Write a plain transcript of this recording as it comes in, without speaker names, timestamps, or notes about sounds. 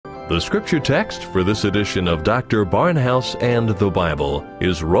The scripture text for this edition of Dr. Barnhouse and the Bible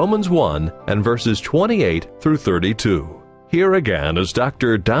is Romans 1 and verses 28 through 32. Here again is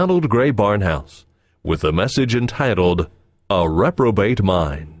Dr. Donald Grey Barnhouse with a message entitled, A Reprobate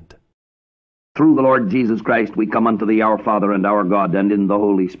Mind. Through the Lord Jesus Christ we come unto thee, our Father and our God, and in the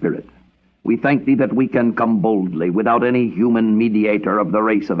Holy Spirit. We thank thee that we can come boldly without any human mediator of the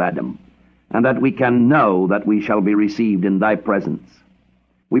race of Adam, and that we can know that we shall be received in thy presence.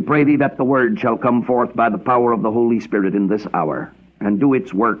 We pray thee that the word shall come forth by the power of the Holy Spirit in this hour, and do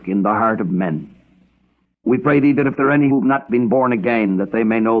its work in the heart of men. We pray thee that if there are any who have not been born again, that they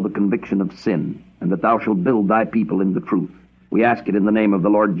may know the conviction of sin, and that thou shalt build thy people in the truth. We ask it in the name of the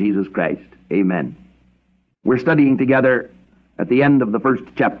Lord Jesus Christ. Amen. We're studying together at the end of the first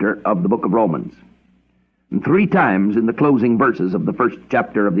chapter of the book of Romans. And 3 times in the closing verses of the first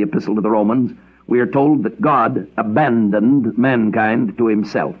chapter of the epistle to the Romans, we are told that God abandoned mankind to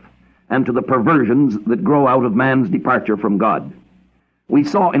himself and to the perversions that grow out of man's departure from God. We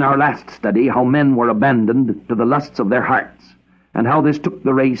saw in our last study how men were abandoned to the lusts of their hearts and how this took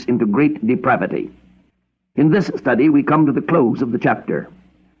the race into great depravity. In this study we come to the close of the chapter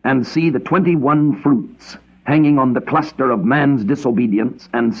and see the 21 fruits hanging on the cluster of man's disobedience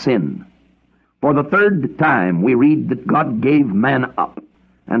and sin. For the 3rd time we read that God gave man up,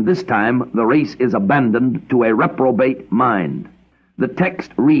 and this time the race is abandoned to a reprobate mind. The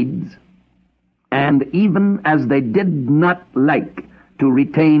text reads, And even as they did not like to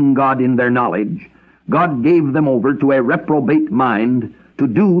retain God in their knowledge, God gave them over to a reprobate mind to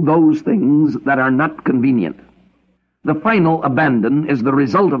do those things that are not convenient. The final abandon is the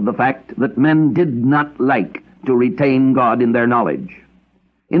result of the fact that men did not like to retain God in their knowledge.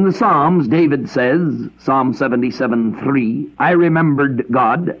 In the Psalms, David says, Psalm 77:3, I remembered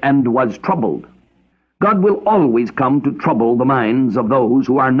God and was troubled. God will always come to trouble the minds of those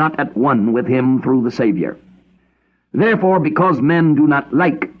who are not at one with him through the Savior. Therefore, because men do not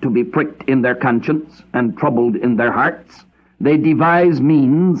like to be pricked in their conscience and troubled in their hearts, they devise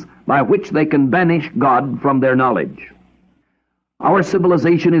means by which they can banish God from their knowledge. Our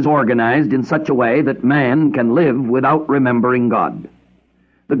civilization is organized in such a way that man can live without remembering God.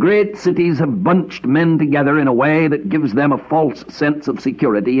 The great cities have bunched men together in a way that gives them a false sense of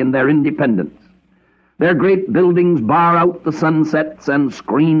security in their independence. Their great buildings bar out the sunsets and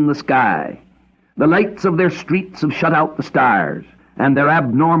screen the sky. The lights of their streets have shut out the stars, and their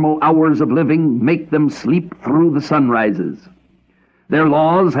abnormal hours of living make them sleep through the sunrises. Their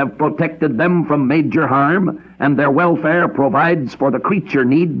laws have protected them from major harm, and their welfare provides for the creature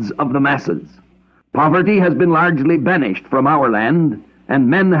needs of the masses. Poverty has been largely banished from our land, and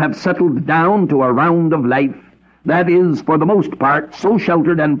men have settled down to a round of life that is, for the most part, so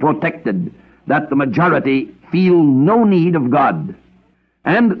sheltered and protected that the majority feel no need of God.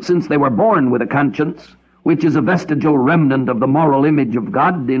 And since they were born with a conscience, which is a vestigial remnant of the moral image of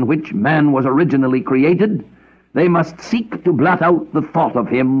God in which man was originally created, they must seek to blot out the thought of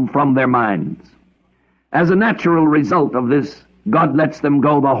him from their minds. As a natural result of this, God lets them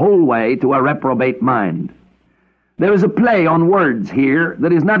go the whole way to a reprobate mind. There is a play on words here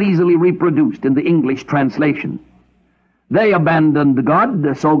that is not easily reproduced in the English translation. They abandoned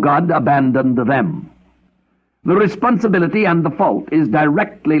God, so God abandoned them. The responsibility and the fault is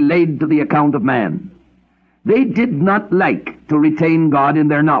directly laid to the account of man. They did not like to retain God in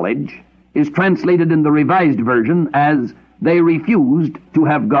their knowledge is translated in the Revised Version as they refused to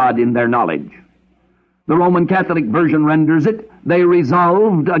have God in their knowledge. The Roman Catholic Version renders it, they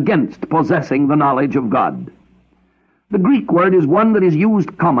resolved against possessing the knowledge of God. The Greek word is one that is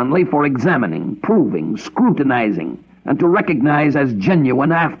used commonly for examining, proving, scrutinizing, and to recognize as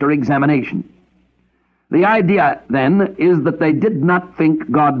genuine after examination. The idea, then, is that they did not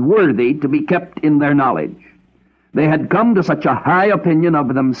think God worthy to be kept in their knowledge. They had come to such a high opinion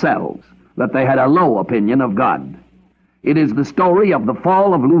of themselves that they had a low opinion of God. It is the story of the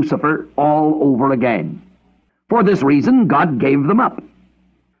fall of Lucifer all over again. For this reason, God gave them up.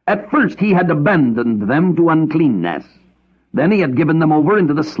 At first he had abandoned them to uncleanness. Then he had given them over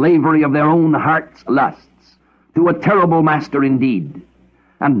into the slavery of their own heart's lusts, to a terrible master indeed.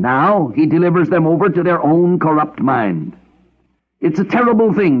 And now he delivers them over to their own corrupt mind. It's a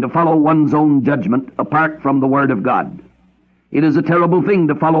terrible thing to follow one's own judgment apart from the Word of God. It is a terrible thing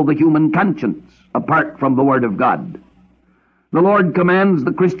to follow the human conscience apart from the Word of God. The Lord commands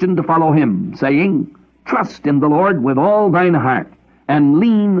the Christian to follow him, saying, Trust in the Lord with all thine heart, and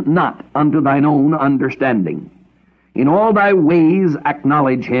lean not unto thine own understanding. In all thy ways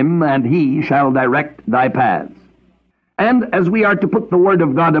acknowledge him, and he shall direct thy paths. And as we are to put the Word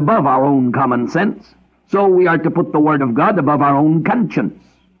of God above our own common sense, so we are to put the Word of God above our own conscience.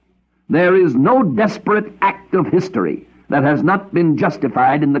 There is no desperate act of history that has not been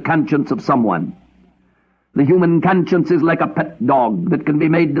justified in the conscience of someone. The human conscience is like a pet dog that can be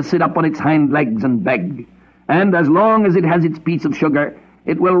made to sit up on its hind legs and beg, and as long as it has its piece of sugar,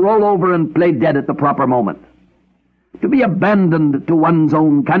 it will roll over and play dead at the proper moment. To be abandoned to one's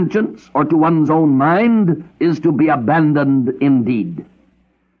own conscience or to one's own mind is to be abandoned indeed.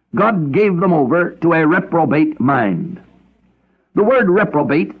 God gave them over to a reprobate mind. The word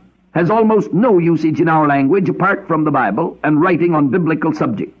reprobate has almost no usage in our language apart from the Bible and writing on biblical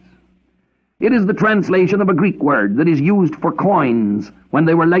subjects. It is the translation of a Greek word that is used for coins when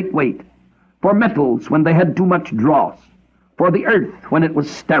they were lightweight, for metals when they had too much dross, for the earth when it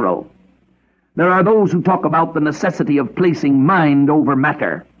was sterile. There are those who talk about the necessity of placing mind over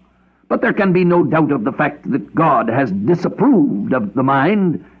matter, but there can be no doubt of the fact that God has disapproved of the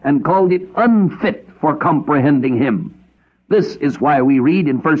mind and called it unfit for comprehending Him. This is why we read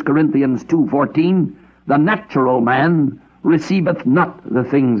in 1 Corinthians 2:14, "The natural man receiveth not the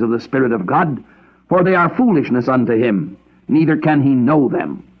things of the Spirit of God, for they are foolishness unto him, neither can he know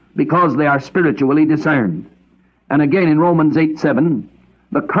them, because they are spiritually discerned." And again in Romans 8:7,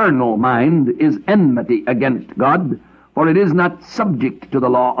 "The carnal mind is enmity against God, for it is not subject to the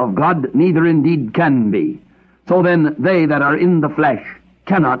law of God, neither indeed can be. So then they that are in the flesh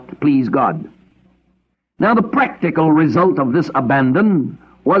cannot please God." Now the practical result of this abandon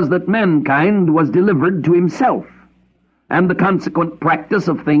was that mankind was delivered to himself, and the consequent practice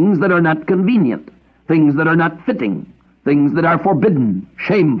of things that are not convenient, things that are not fitting, things that are forbidden,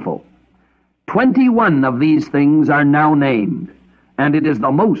 shameful. 21 of these things are now named, and it is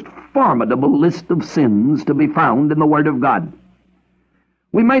the most formidable list of sins to be found in the Word of God.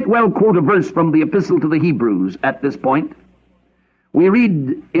 We might well quote a verse from the Epistle to the Hebrews at this point. We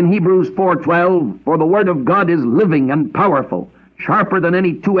read in Hebrews 4:12, "For the Word of God is living and powerful, sharper than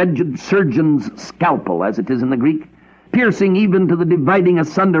any two-edged surgeon's scalpel," as it is in the Greek, "piercing even to the dividing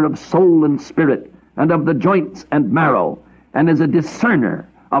asunder of soul and spirit, and of the joints and marrow, and is a discerner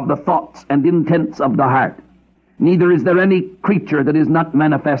of the thoughts and intents of the heart. Neither is there any creature that is not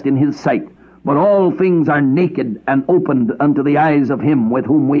manifest in His sight, but all things are naked and opened unto the eyes of Him with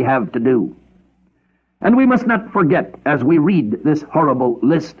whom we have to do." And we must not forget, as we read this horrible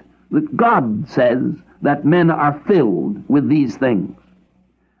list, that God says that men are filled with these things.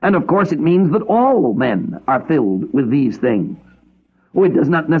 And of course it means that all men are filled with these things. Oh, it does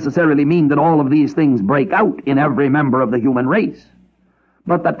not necessarily mean that all of these things break out in every member of the human race,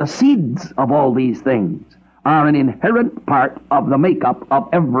 but that the seeds of all these things are an inherent part of the makeup of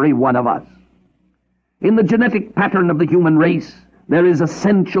every one of us. In the genetic pattern of the human race, there is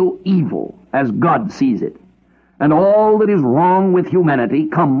essential evil, as God sees it, and all that is wrong with humanity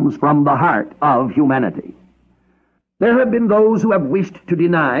comes from the heart of humanity. There have been those who have wished to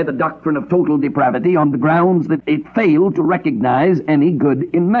deny the doctrine of total depravity on the grounds that it failed to recognize any good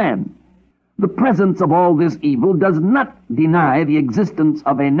in man. The presence of all this evil does not deny the existence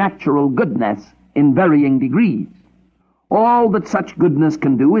of a natural goodness in varying degrees. All that such goodness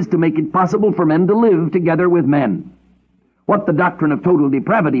can do is to make it possible for men to live together with men. What the doctrine of total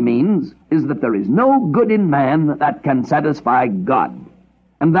depravity means is that there is no good in man that can satisfy God,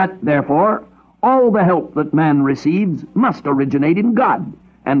 and that, therefore, all the help that man receives must originate in God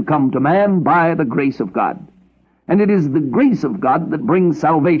and come to man by the grace of God. And it is the grace of God that brings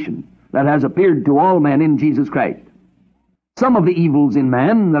salvation, that has appeared to all men in Jesus Christ. Some of the evils in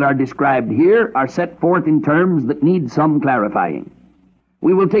man that are described here are set forth in terms that need some clarifying.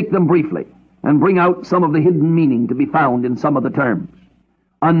 We will take them briefly and bring out some of the hidden meaning to be found in some of the terms.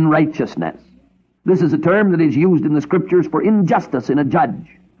 Unrighteousness. This is a term that is used in the Scriptures for injustice in a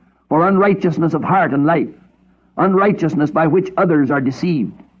judge, for unrighteousness of heart and life, unrighteousness by which others are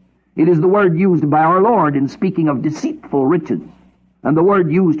deceived. It is the word used by our Lord in speaking of deceitful riches, and the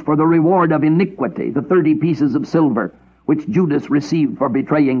word used for the reward of iniquity, the 30 pieces of silver which Judas received for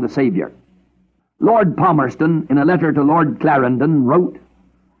betraying the Savior. Lord Palmerston, in a letter to Lord Clarendon, wrote,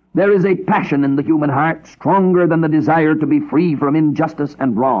 "There is a passion in the human heart stronger than the desire to be free from injustice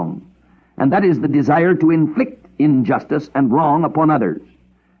and wrong, and that is the desire to inflict injustice and wrong upon others,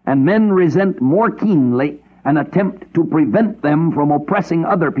 and men resent more keenly an attempt to prevent them from oppressing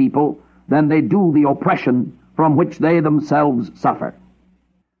other people than they do the oppression from which they themselves suffer."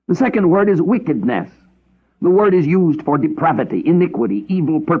 The second word is wickedness. The word is used for depravity, iniquity,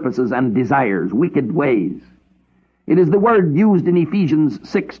 evil purposes and desires, wicked ways. It is the word used in Ephesians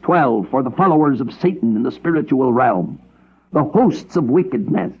 6:12 for the followers of Satan in the spiritual realm, the hosts of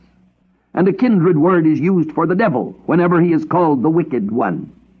wickedness. And a kindred word is used for the devil whenever he is called the wicked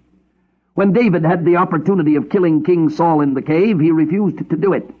one. When David had the opportunity of killing King Saul in the cave, he refused to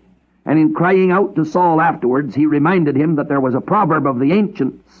do it. And in crying out to Saul afterwards, he reminded him that there was a proverb of the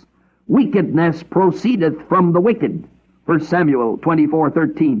ancients, wickedness proceedeth from the wicked. 1 Samuel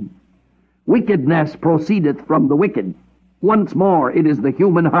 24:13. Wickedness proceedeth from the wicked. Once more, it is the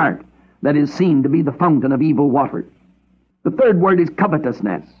human heart that is seen to be the fountain of evil waters. The third word is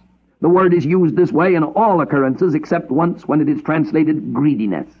covetousness. The word is used this way in all occurrences except once when it is translated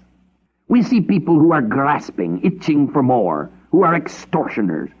greediness. We see people who are grasping, itching for more, who are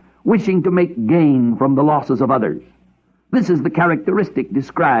extortioners, wishing to make gain from the losses of others. This is the characteristic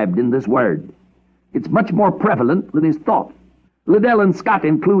described in this word. It's much more prevalent than is thought. Liddell and Scott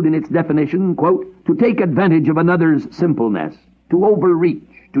include in its definition, quote, to take advantage of another's simpleness, to overreach,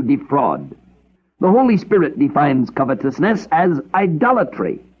 to defraud. The Holy Spirit defines covetousness as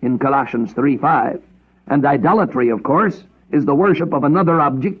idolatry in Colossians 3:5. And idolatry, of course, is the worship of another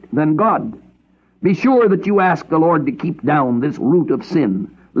object than God. Be sure that you ask the Lord to keep down this root of sin,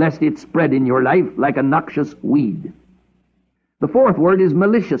 lest it spread in your life like a noxious weed. The fourth word is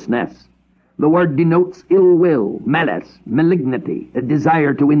maliciousness. The word denotes ill will, malice, malignity, a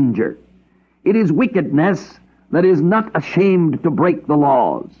desire to injure. It is wickedness that is not ashamed to break the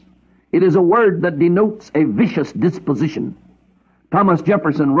laws. It is a word that denotes a vicious disposition. Thomas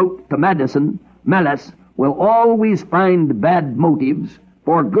Jefferson wrote to Madison, malice will always find bad motives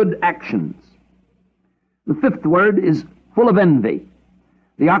for good actions. The fifth word is full of envy.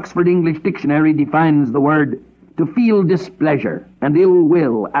 The Oxford English Dictionary defines the word to feel displeasure and ill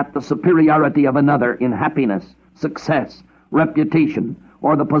will at the superiority of another in happiness, success, reputation,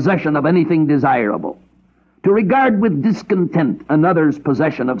 or the possession of anything desirable. To regard with discontent another's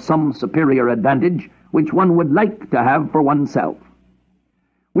possession of some superior advantage which one would like to have for oneself.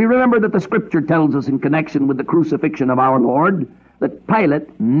 We remember that the Scripture tells us in connection with the crucifixion of our Lord that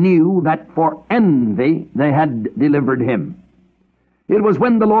Pilate knew that for envy they had delivered him. It was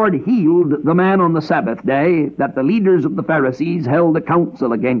when the Lord healed the man on the Sabbath day that the leaders of the Pharisees held a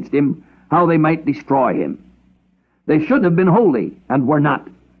council against him, how they might destroy him. They should have been holy, and were not.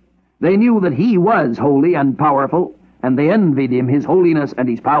 They knew that he was holy and powerful, and they envied him, his holiness and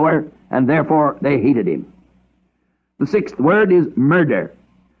his power, and therefore they hated him. The sixth word is murder,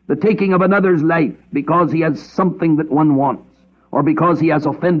 the taking of another's life because he has something that one wants, or because he has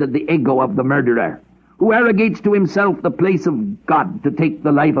offended the ego of the murderer, who arrogates to himself the place of God to take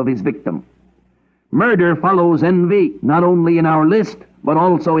the life of his victim. Murder follows envy, not only in our list, but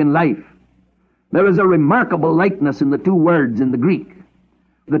also in life. There is a remarkable likeness in the two words in the Greek.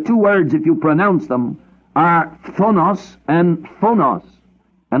 The two words, if you pronounce them, are phonos and phonos,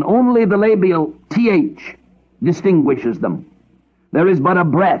 and only the labial th distinguishes them. There is but a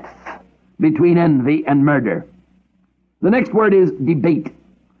breath between envy and murder. The next word is debate.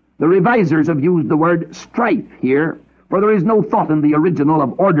 The revisers have used the word strife here, for there is no thought in the original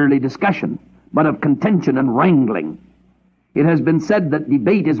of orderly discussion, but of contention and wrangling. It has been said that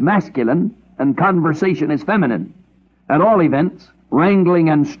debate is masculine and conversation is feminine. At all events, wrangling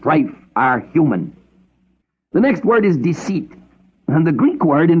and strife are human. The next word is deceit, and the Greek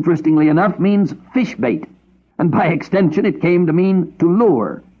word, interestingly enough, means fish bait, and by extension it came to mean to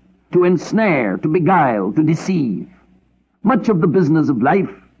lure, to ensnare, to beguile, to deceive. Much of the business of life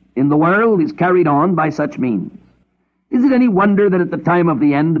in the world is carried on by such means. Is it any wonder that at the time of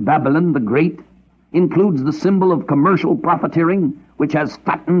the end, Babylon the Great includes the symbol of commercial profiteering, which has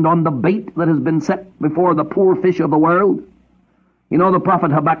fattened on the bait that has been set before the poor fish of the world? You know, the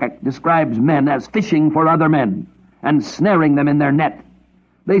prophet Habakkuk describes men as fishing for other men and snaring them in their net.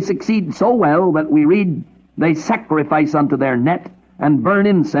 They succeed so well that we read, they sacrifice unto their net and burn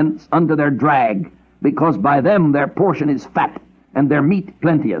incense unto their drag, because by them their portion is fat and their meat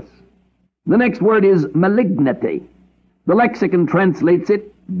plenteous. The next word is malignity. The lexicon translates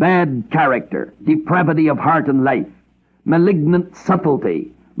it bad character, depravity of heart and life, malignant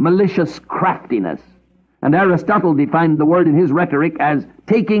subtlety, malicious craftiness. And Aristotle defined the word in his rhetoric as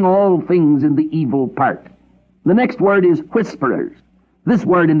taking all things in the evil part. The next word is whisperers. This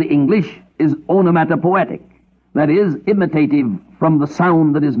word in the English is onomatopoetic, that is, imitative from the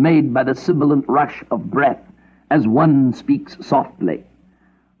sound that is made by the sibilant rush of breath as one speaks softly.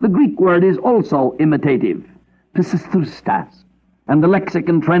 The Greek word is also imitative, pisisthustas, and the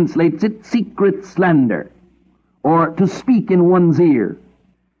lexicon translates it secret slander, or to speak in one's ear.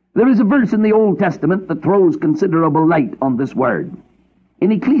 There is a verse in the Old Testament that throws considerable light on this word.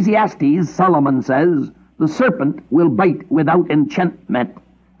 In Ecclesiastes, Solomon says, the serpent will bite without enchantment,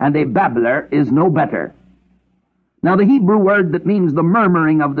 and a babbler is no better. Now the Hebrew word that means the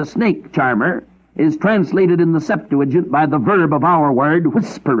murmuring of the snake charmer is translated in the Septuagint by the verb of our word,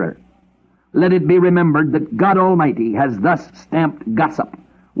 whisperer. Let it be remembered that God Almighty has thus stamped gossip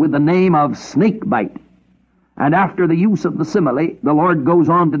with the name of snakebite. And after the use of the simile, the Lord goes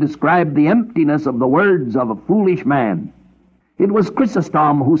on to describe the emptiness of the words of a foolish man. It was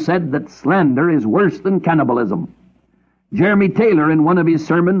Chrysostom who said that slander is worse than cannibalism. Jeremy Taylor, in one of his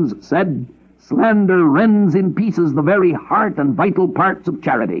sermons, said, "Slander rends in pieces the very heart and vital parts of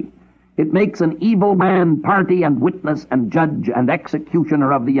charity. It makes an evil man party and witness and judge and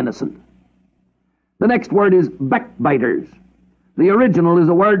executioner of the innocent." The next word is backbiters. The original is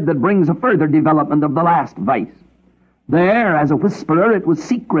a word that brings a further development of the last vice. There, as a whisperer, it was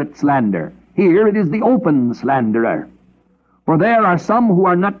secret slander. Here it is the open slanderer. For there are some who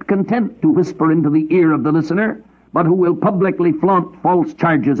are not content to whisper into the ear of the listener, but who will publicly flaunt false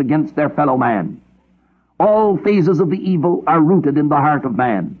charges against their fellow man. All phases of the evil are rooted in the heart of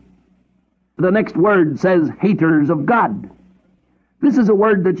man. The next word says haters of God. This is a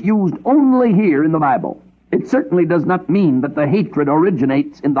word that's used only here in the Bible. It certainly does not mean that the hatred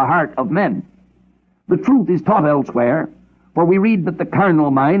originates in the heart of men. The truth is taught elsewhere, for we read that the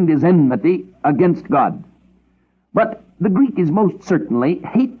carnal mind is enmity against God. But the Greek is most certainly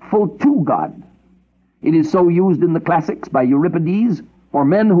hateful to God. It is so used in the classics by Euripides for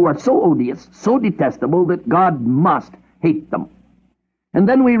men who are so odious, so detestable, that God must hate them. And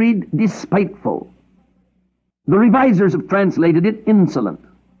then we read despiteful. The revisers have translated it insolent.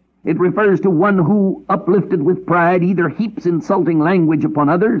 It refers to one who, uplifted with pride, either heaps insulting language upon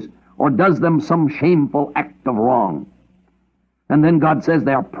others or does them some shameful act of wrong. And then God says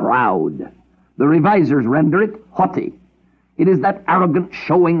they are proud. The revisers render it haughty. It is that arrogant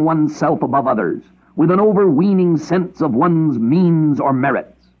showing oneself above others, with an overweening sense of one's means or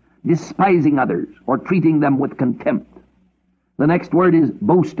merits, despising others or treating them with contempt. The next word is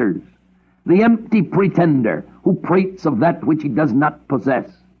boasters, the empty pretender who prates of that which he does not possess.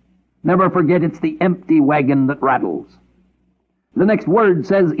 Never forget it's the empty wagon that rattles. The next word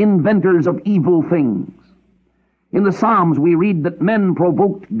says inventors of evil things. In the Psalms we read that men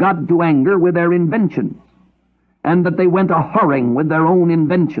provoked God to anger with their inventions, and that they went a-whoring with their own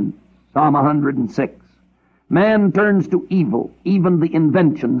inventions. Psalm 106. Man turns to evil, even the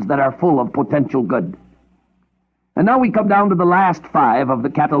inventions that are full of potential good. And now we come down to the last 5 of the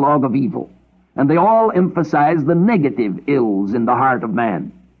catalogue of evil, and they all emphasize the negative ills in the heart of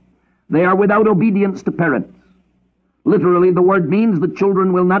man. They are without obedience to parents. Literally, the word means the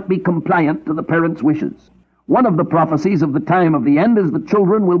children will not be compliant to the parents' wishes. One of the prophecies of the time of the end is the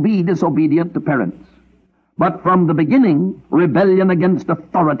children will be disobedient to parents. But from the beginning, rebellion against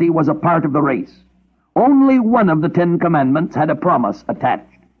authority was a part of the race. Only one of the 10 commandments had a promise attached.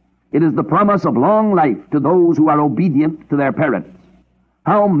 It is the promise of long life to those who are obedient to their parents.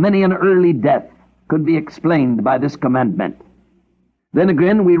 How many an early death could be explained by this commandment? Then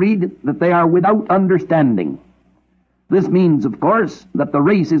again we read that they are without understanding. This means, of course, that the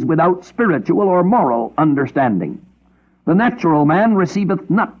race is without spiritual or moral understanding. The natural man receiveth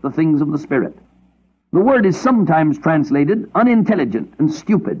not the things of the Spirit. The word is sometimes translated unintelligent and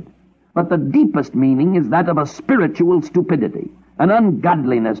stupid, but the deepest meaning is that of a spiritual stupidity, an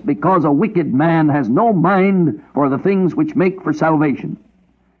ungodliness, because a wicked man has no mind for the things which make for salvation.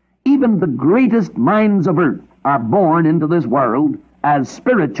 Even the greatest minds of earth are born into this world as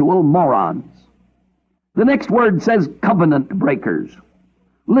spiritual morons. The next word says covenant breakers,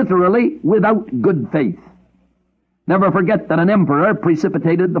 literally without good faith. Never forget that an emperor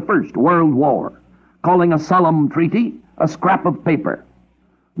precipitated the First World War, calling a solemn treaty a scrap of paper.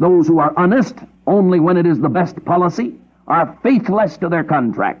 Those who are honest only when it is the best policy are faithless to their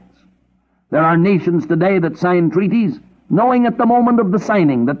contracts. There are nations today that sign treaties knowing at the moment of the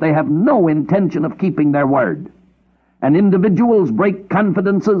signing that they have no intention of keeping their word. And individuals break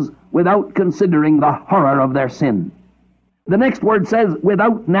confidences without considering the horror of their sin. The next word says,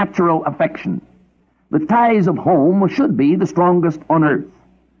 without natural affection. The ties of home should be the strongest on earth,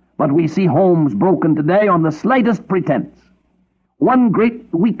 but we see homes broken today on the slightest pretense. One great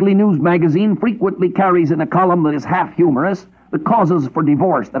weekly news magazine frequently carries in a column that is half humorous the causes for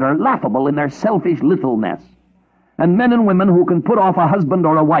divorce that are laughable in their selfish littleness. And men and women who can put off a husband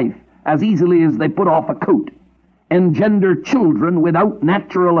or a wife as easily as they put off a coat engender children without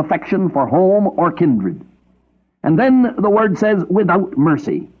natural affection for home or kindred. And then the word says, without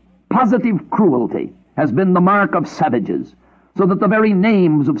mercy. Positive cruelty has been the mark of savages, so that the very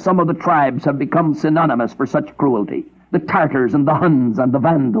names of some of the tribes have become synonymous for such cruelty. The Tartars and the Huns and the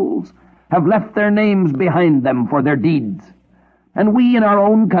Vandals have left their names behind them for their deeds. And we in our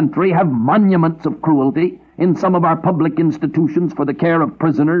own country have monuments of cruelty in some of our public institutions for the care of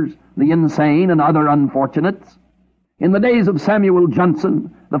prisoners, the insane, and other unfortunates. In the days of Samuel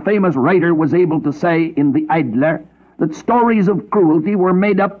Johnson, the famous writer was able to say in The Idler that stories of cruelty were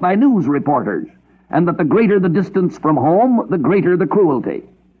made up by news reporters, and that the greater the distance from home, the greater the cruelty.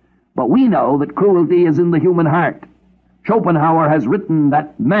 But we know that cruelty is in the human heart. Schopenhauer has written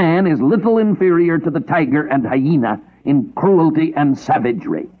that man is little inferior to the tiger and hyena in cruelty and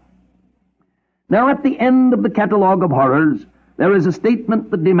savagery. Now, at the end of the catalogue of horrors, there is a statement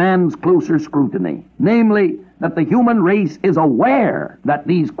that demands closer scrutiny, namely, that the human race is aware that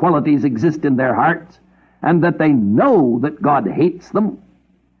these qualities exist in their hearts, and that they know that God hates them,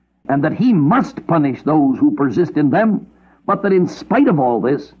 and that he must punish those who persist in them, but that in spite of all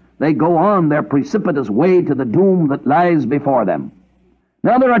this, they go on their precipitous way to the doom that lies before them.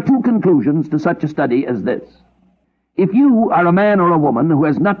 Now, there are two conclusions to such a study as this. If you are a man or a woman who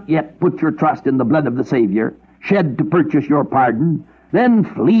has not yet put your trust in the blood of the Savior, shed to purchase your pardon, then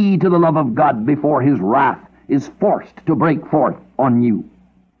flee to the love of God before his wrath is forced to break forth on you.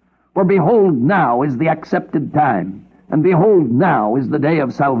 For behold, now is the accepted time, and behold, now is the day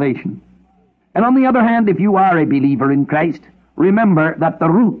of salvation. And on the other hand, if you are a believer in Christ, remember that the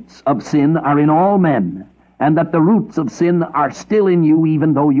roots of sin are in all men, and that the roots of sin are still in you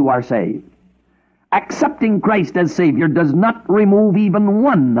even though you are saved. Accepting Christ as Savior does not remove even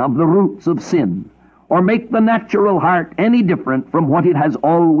one of the roots of sin, or make the natural heart any different from what it has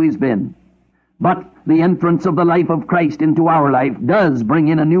always been. But the entrance of the life of Christ into our life does bring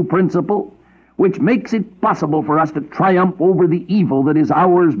in a new principle, which makes it possible for us to triumph over the evil that is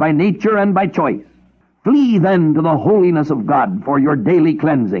ours by nature and by choice. Flee then to the holiness of God for your daily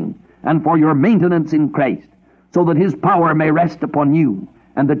cleansing and for your maintenance in Christ, so that his power may rest upon you,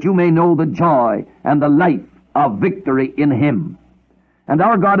 and that you may know the joy and the life of victory in him. And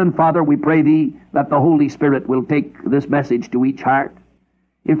our God and Father, we pray thee that the Holy Spirit will take this message to each heart.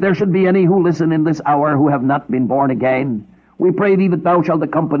 If there should be any who listen in this hour who have not been born again, we pray thee that thou shalt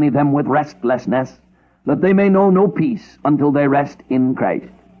accompany them with restlessness, that they may know no peace until they rest in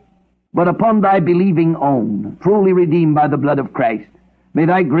Christ. But upon thy believing own, truly redeemed by the blood of Christ, may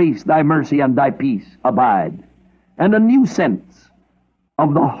thy grace, thy mercy, and thy peace abide, and a new sense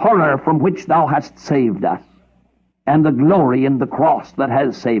of the horror from which thou hast saved us, and the glory in the cross that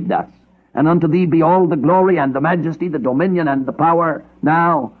has saved us. And unto thee be all the glory and the majesty, the dominion and the power,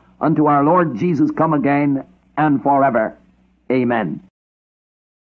 now unto our Lord Jesus come again, and forever. Amen.